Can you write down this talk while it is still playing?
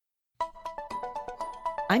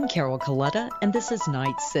I'm Carol Coletta, and this is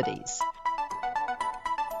Night Cities.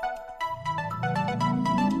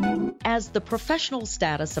 As the professional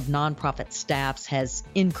status of nonprofit staffs has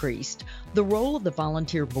increased, the role of the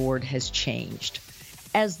volunteer board has changed.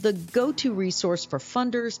 As the go-to resource for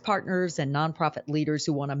funders, partners, and nonprofit leaders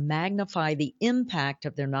who want to magnify the impact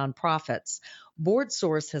of their nonprofits,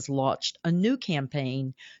 BoardSource has launched a new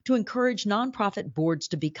campaign to encourage nonprofit boards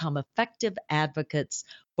to become effective advocates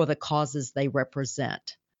for the causes they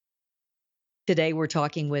represent. Today, we're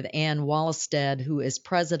talking with Ann Wallestead, who is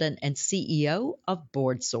president and CEO of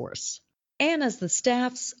BoardSource. And as the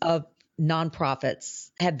staffs of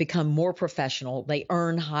nonprofits have become more professional, they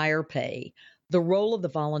earn higher pay. The role of the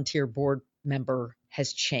volunteer board member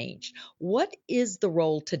has changed. What is the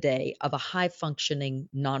role today of a high-functioning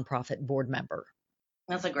nonprofit board member?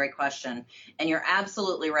 That's a great question. And you're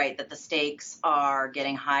absolutely right that the stakes are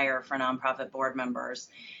getting higher for nonprofit board members.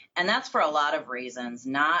 And that's for a lot of reasons,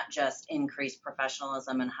 not just increased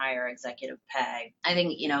professionalism and higher executive pay. I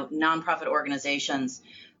think, nonprofit organizations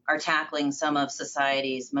are tackling some of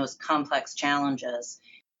society's most complex challenges.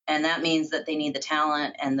 And that means that they need the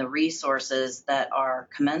talent and the resources that are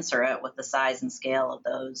commensurate with the size and scale of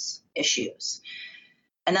those issues.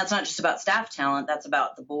 And that's not just about staff talent, that's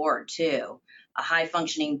about the board too. A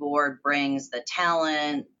high-functioning board brings the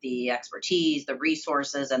talent, the expertise, the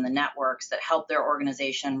resources, and the networks that help their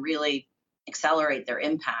organization really accelerate their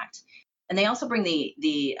impact. And they also bring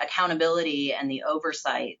the accountability and the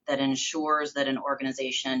oversight that ensures that an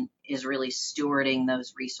organization is really stewarding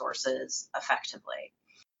those resources effectively.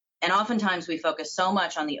 And oftentimes we focus so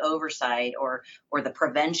much on the oversight or the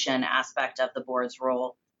prevention aspect of the board's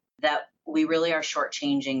role that we really are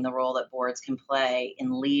shortchanging the role that boards can play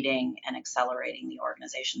in leading and accelerating the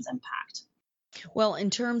organization's impact. Well,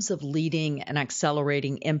 in terms of leading and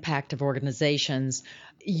accelerating impact of organizations,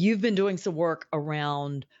 you've been doing some work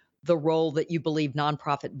around the role that you believe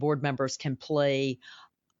nonprofit board members can play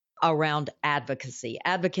around advocacy,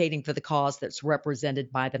 advocating for the cause that's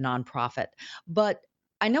represented by the nonprofit. But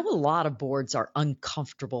I know a lot of boards are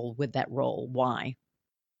uncomfortable with that role. Why?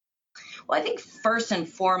 Well, I think first and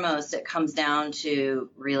foremost, it comes down to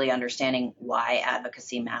really understanding why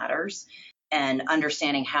advocacy matters and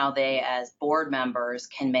understanding how they, as board members,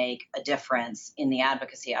 can make a difference in the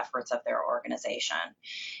advocacy efforts of their organization.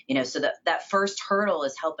 So that first hurdle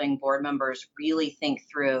is helping board members really think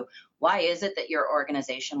through, why is it that your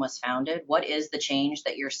organization was founded? What is the change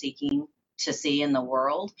that you're seeking to see in the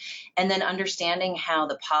world? And then understanding how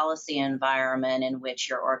the policy environment in which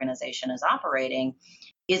your organization is operating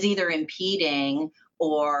is either impeding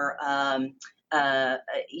or,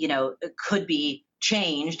 could be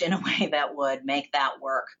changed in a way that would make that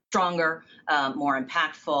work stronger, more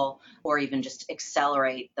impactful, or even just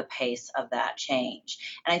accelerate the pace of that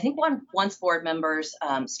change. And I think once board members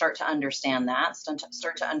start to understand that,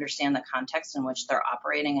 start to understand the context in which they're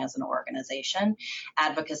operating as an organization,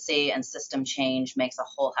 advocacy and system change makes a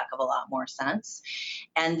whole heck of a lot more sense.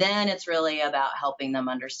 And then it's really about helping them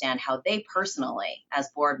understand how they personally, as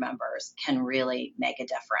board members, can really make a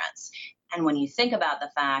difference. And when you think about the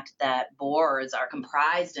fact that boards are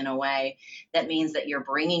comprised in a way that means that you're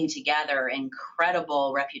bringing together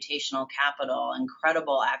incredible reputational capital,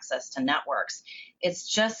 incredible access to networks, it's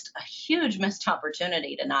just a huge missed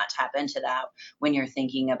opportunity to not tap into that when you're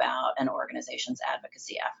thinking about an organization's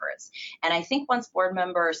advocacy efforts. And I think once board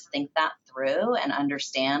members think that through and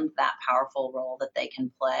understand that powerful role that they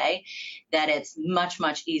can play, that it's much,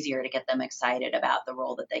 much easier to get them excited about the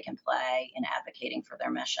role that they can play in advocating for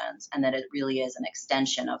their missions, and that it really is an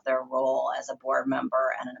extension of their role as a board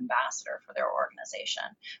member and an ambassador for their organization,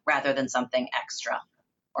 rather than something extra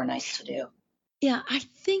or nice to do. Yeah, I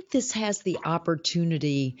think this has the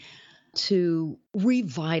opportunity to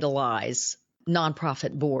revitalize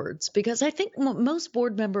nonprofit boards, because I think most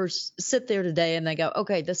board members sit there today and they go,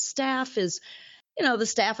 okay, the staff is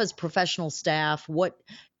professional staff.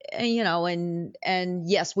 And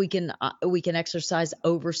yes, we can exercise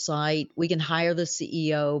oversight. We can hire the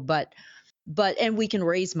CEO, but we can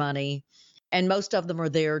raise money, and most of them are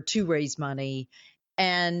there to raise money.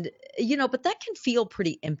 And, but that can feel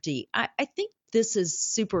pretty empty. I think this is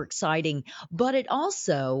super exciting, but it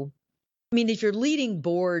also, if you're leading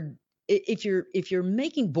board, if you're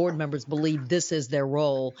making board members believe this is their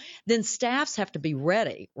role, then staffs have to be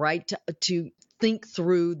ready, right, to think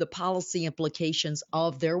through the policy implications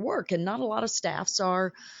of their work. And not a lot of staffs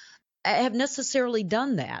have necessarily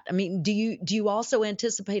done that. Do you also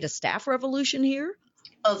anticipate a staff revolution here?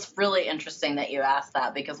 Oh, it's really interesting that you asked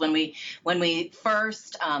that, because when we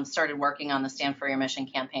first started working on the Stand for Your Mission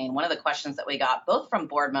campaign, one of the questions that we got both from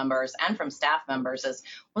board members and from staff members is,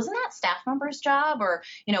 wasn't that staff members' job? Or,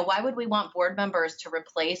 why would we want board members to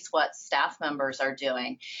replace what staff members are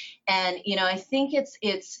doing? And, I think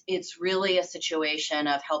it's really a situation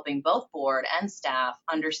of helping both board and staff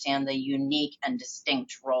understand the unique and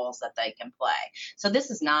distinct roles that they can play. So this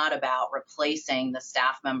is not about replacing the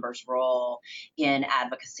staff member's role in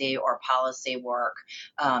advocacy or policy work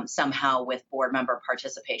somehow with board member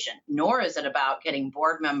participation, nor is it about getting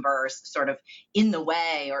board members sort of in the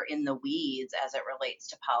way or in the weeds as it relates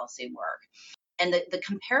to policy work. And the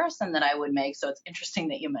comparison that I would make, so it's interesting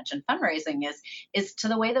that you mentioned fundraising, is to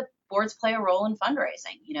the way that boards play a role in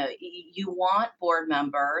fundraising. You want board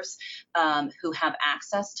members who have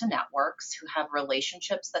access to networks, who have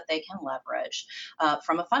relationships that they can leverage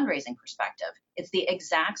from a fundraising perspective. It's the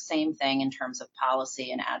exact same thing in terms of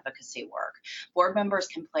policy and advocacy work. Board members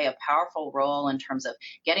can play a powerful role in terms of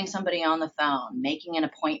getting somebody on the phone, making an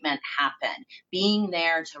appointment happen, being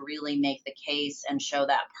there to really make the case and show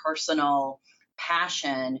that personal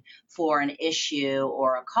passion for an issue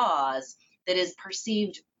or a cause that is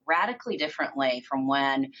perceived radically differently from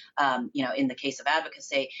when, in the case of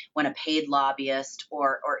advocacy, when a paid lobbyist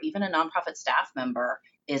or even a nonprofit staff member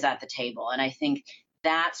is at the table. And I think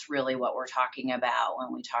that's really what we're talking about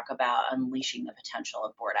when we talk about unleashing the potential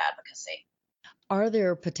of board advocacy. Are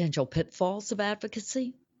there potential pitfalls of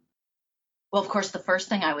advocacy? Well, of course, the first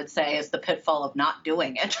thing I would say is the pitfall of not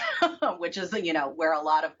doing it, which is, where a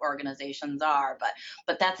lot of organizations are.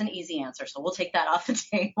 But that's an easy answer, so we'll take that off the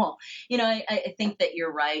table. I think that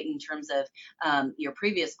you're right in terms of your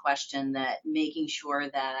previous question, that making sure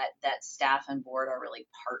that staff and board are really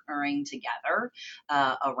partnering together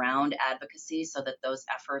around advocacy so that those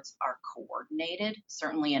efforts are coordinated.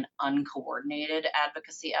 Certainly an uncoordinated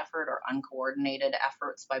advocacy effort or uncoordinated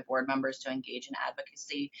efforts by board members to engage in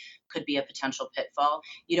advocacy could be a potential pitfall.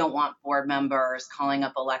 You don't want board members calling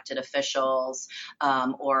up elected officials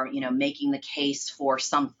or making the case for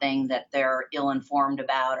something that they're ill-informed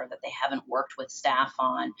about or that they haven't worked with staff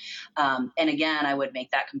on. And again, I would make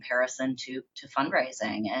that comparison to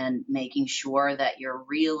fundraising and making sure that you're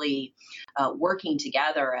really working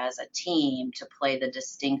together as a team to play the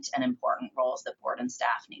distinct and important roles that board and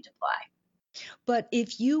staff need to play. But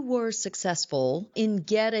if you were successful in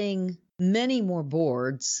getting many more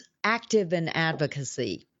boards active in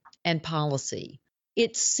advocacy and policy,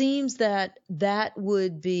 it seems that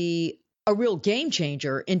would be a real game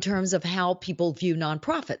changer in terms of how people view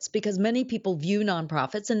nonprofits, because many people view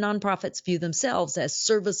nonprofits and nonprofits view themselves as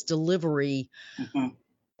service delivery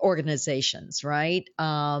organizations, right?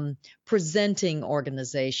 Presenting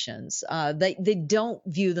organizations. They don't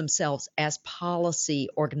view themselves as policy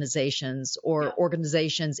organizations or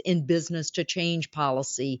organizations in business to change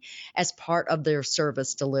policy as part of their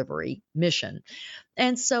service delivery mission.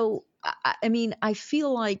 And so, I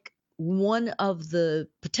feel like one of the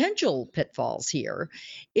potential pitfalls here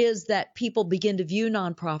is that people begin to view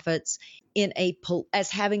nonprofits as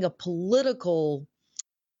having a political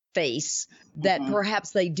face that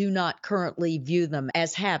perhaps they do not currently view them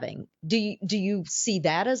as having. Do you see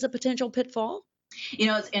that as a potential pitfall?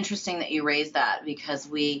 It's interesting that you raised that, because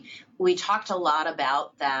we talked a lot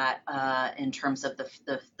about that in terms of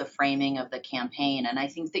the framing of the campaign. And I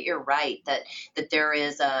think that you're right, that there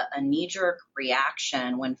is a knee-jerk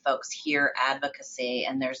reaction when folks hear advocacy,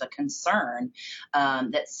 and there's a concern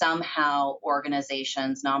that somehow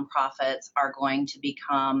organizations, nonprofits, are going to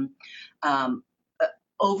become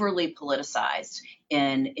overly politicized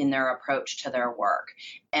in their approach to their work.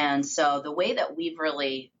 And so the way that we've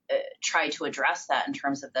really tried to address that in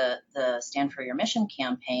terms of the Stand for Your Mission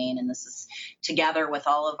campaign, and this is together with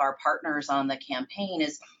all of our partners on the campaign,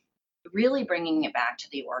 is really bringing it back to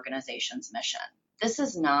the organization's mission. This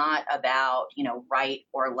is not about, right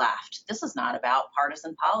or left. This is not about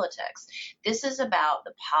partisan politics. This is about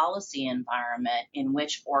the policy environment in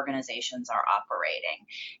which organizations are operating,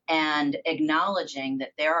 and acknowledging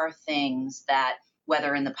that there are things that,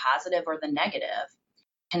 whether in the positive or the negative,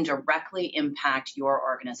 can directly impact your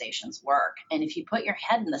organization's work. And if you put your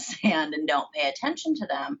head in the sand and don't pay attention to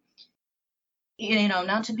them,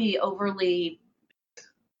 not to be overly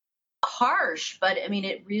harsh, but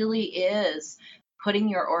it really is putting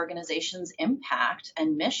your organization's impact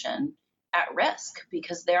and mission at risk,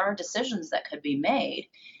 because there are decisions that could be made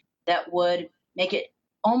that would make it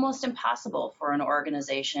almost impossible for an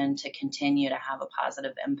organization to continue to have a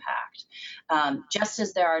positive impact. Just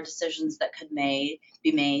as there are decisions that could be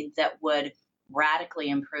made that would radically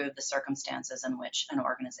improve the circumstances in which an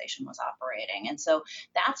organization was operating. And so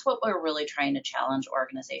that's what we're really trying to challenge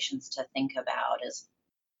organizations to think about is,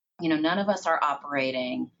 none of us are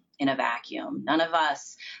operating in a vacuum. None of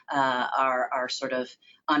us are sort of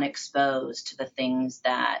unexposed to the things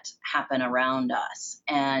that happen around us.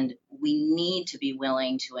 And we need to be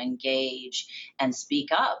willing to engage and speak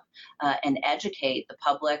up and educate the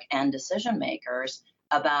public and decision makers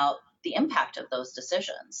about the impact of those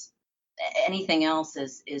decisions. Anything else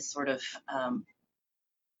is sort of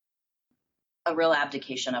a real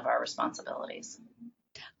abdication of our responsibilities.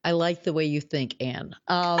 I like the way you think, Anne.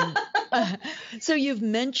 So you've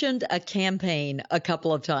mentioned a campaign a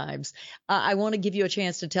couple of times. I want to give you a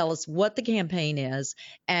chance to tell us what the campaign is,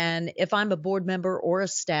 and if I'm a board member or a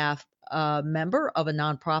staff member of a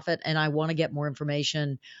nonprofit and I want to get more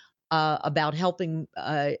information about helping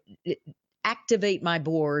activate my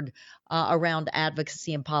board around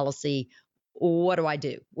advocacy and policy, what do I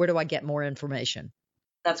do? Where do I get more information?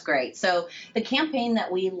 That's great. So the campaign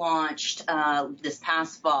that we launched this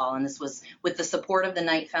past fall, and this was with the support of the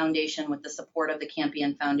Knight Foundation, with the support of the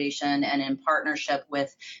Campion Foundation, and in partnership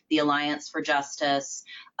with the Alliance for Justice,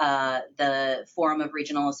 the Forum of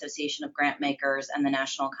Regional Association of Grantmakers, and the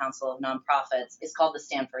National Council of Nonprofits, is called the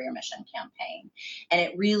Stand for Your Mission campaign. And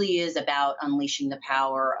it really is about unleashing the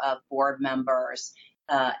power of board members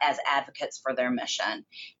as advocates for their mission.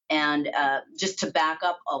 And just to back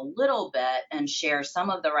up a little bit and share some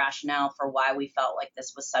of the rationale for why we felt like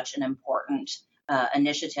this was such an important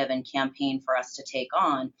initiative and campaign for us to take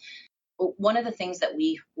on. One of the things that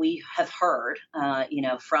we have heard,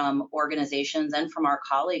 from organizations and from our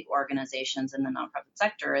colleague organizations in the nonprofit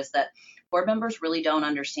sector is that board members really don't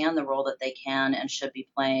understand the role that they can and should be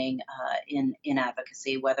playing in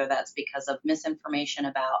advocacy, whether that's because of misinformation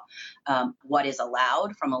about what is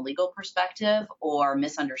allowed from a legal perspective or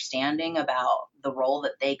misunderstanding about the role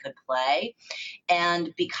that they could play.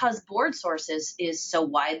 And because Board Sources is so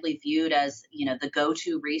widely viewed as, the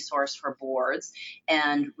go-to resource for boards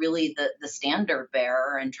and really the standard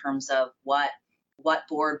bearer in terms of what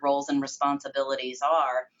board roles and responsibilities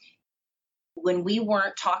are, when we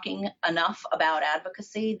weren't talking enough about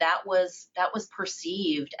advocacy, that was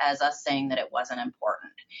perceived as us saying that it wasn't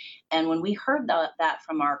important. And when we heard that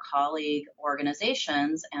from our colleague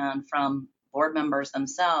organizations and from board members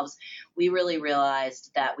themselves, we really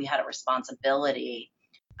realized that we had a responsibility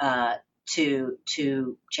to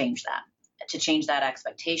change that. To change that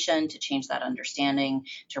expectation, to change that understanding,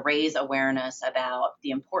 to raise awareness about the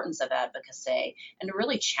importance of advocacy, and to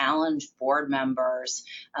really challenge board members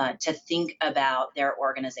to think about their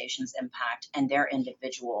organization's impact and their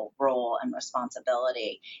individual role and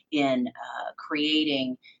responsibility in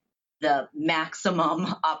creating the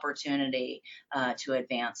maximum opportunity to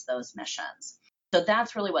advance those missions. So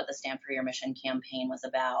that's really what the Stand for Your Mission campaign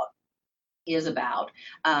is about.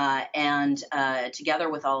 And together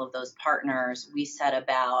with all of those partners, we set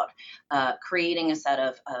about creating a set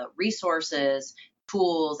of resources,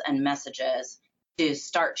 tools, and messages to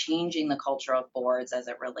start changing the culture of boards as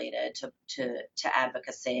it related to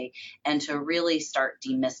advocacy, and to really start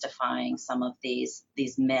demystifying some of these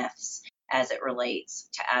myths as it relates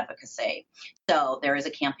to advocacy. So there is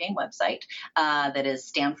a campaign website that is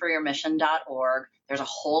standforyourmission.org. There's a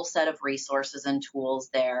whole set of resources and tools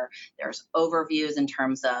there. There's overviews in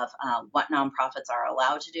terms of what nonprofits are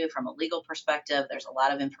allowed to do from a legal perspective. There's a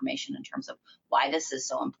lot of information in terms of why this is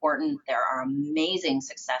so important. There are amazing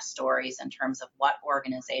success stories in terms of what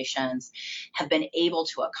organizations have been able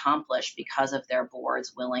to accomplish because of their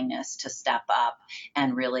board's willingness to step up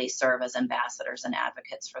and really serve as ambassadors and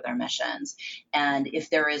advocates for their missions. And if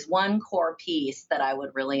there is one core piece that I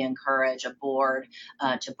would really encourage a board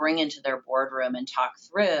to bring into their boardroom and talk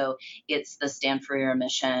through, it's the Stand for Your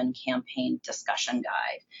Mission campaign discussion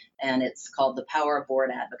guide. And it's called The Power of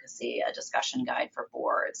Board Advocacy, a discussion guide for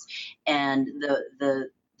boards. And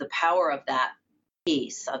the power of that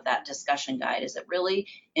piece of that discussion guide is it really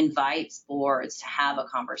invites boards to have a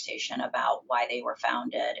conversation about why they were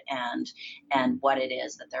founded and what it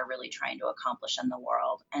is that they're really trying to accomplish in the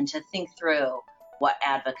world, and to think through what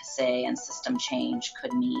advocacy and system change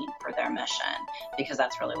could mean for their mission, because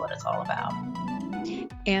that's really what it's all about.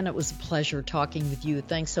 Anne, it was a pleasure talking with you.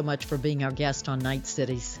 Thanks so much for being our guest on Knight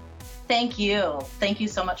Cities. Thank you. Thank you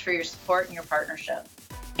so much for your support and your partnership.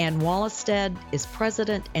 Anne Wollasted is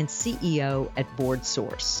President and CEO at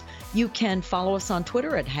BoardSource. You can follow us on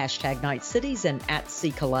Twitter at #KnightCities and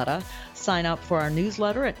 @CColetta. Sign up for our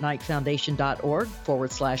newsletter at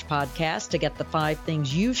knightfoundation.org/podcast to get the 5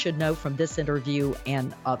 things you should know from this interview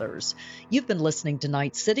and others. You've been listening to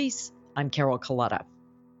Knight Cities. I'm Carol Coletta.